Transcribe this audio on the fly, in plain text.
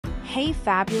Hey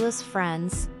fabulous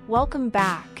friends, welcome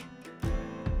back.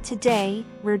 Today,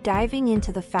 we're diving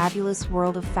into the fabulous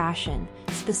world of fashion,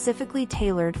 specifically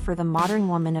tailored for the modern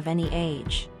woman of any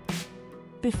age.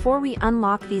 Before we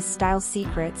unlock these style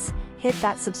secrets, hit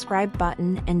that subscribe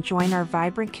button and join our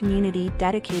vibrant community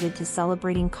dedicated to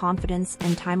celebrating confidence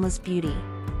and timeless beauty.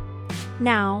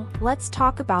 Now, let's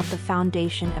talk about the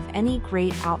foundation of any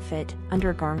great outfit,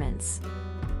 undergarments.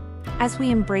 As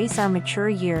we embrace our mature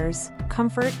years,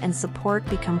 comfort and support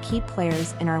become key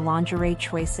players in our lingerie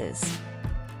choices.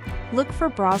 Look for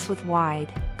bras with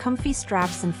wide, comfy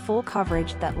straps and full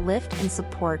coverage that lift and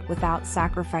support without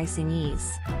sacrificing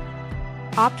ease.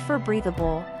 Opt for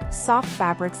breathable, soft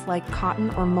fabrics like cotton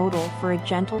or modal for a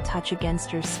gentle touch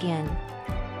against your skin.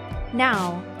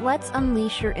 Now, let's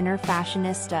unleash your inner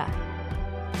fashionista.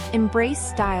 Embrace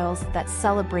styles that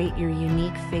celebrate your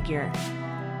unique figure.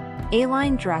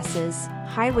 A-line dresses,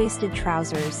 high-waisted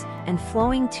trousers, and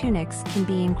flowing tunics can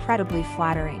be incredibly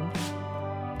flattering.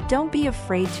 Don't be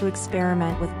afraid to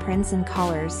experiment with prints and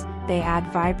colors, they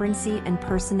add vibrancy and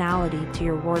personality to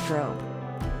your wardrobe.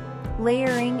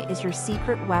 Layering is your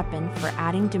secret weapon for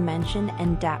adding dimension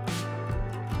and depth.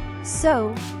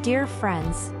 So, dear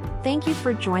friends, thank you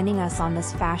for joining us on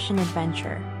this fashion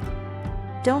adventure.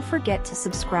 Don't forget to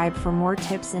subscribe for more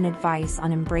tips and advice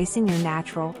on embracing your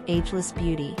natural, ageless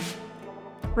beauty.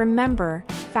 Remember,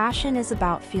 fashion is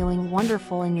about feeling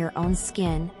wonderful in your own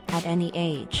skin, at any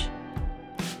age.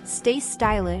 Stay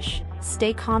stylish,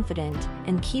 stay confident,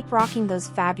 and keep rocking those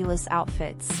fabulous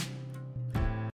outfits.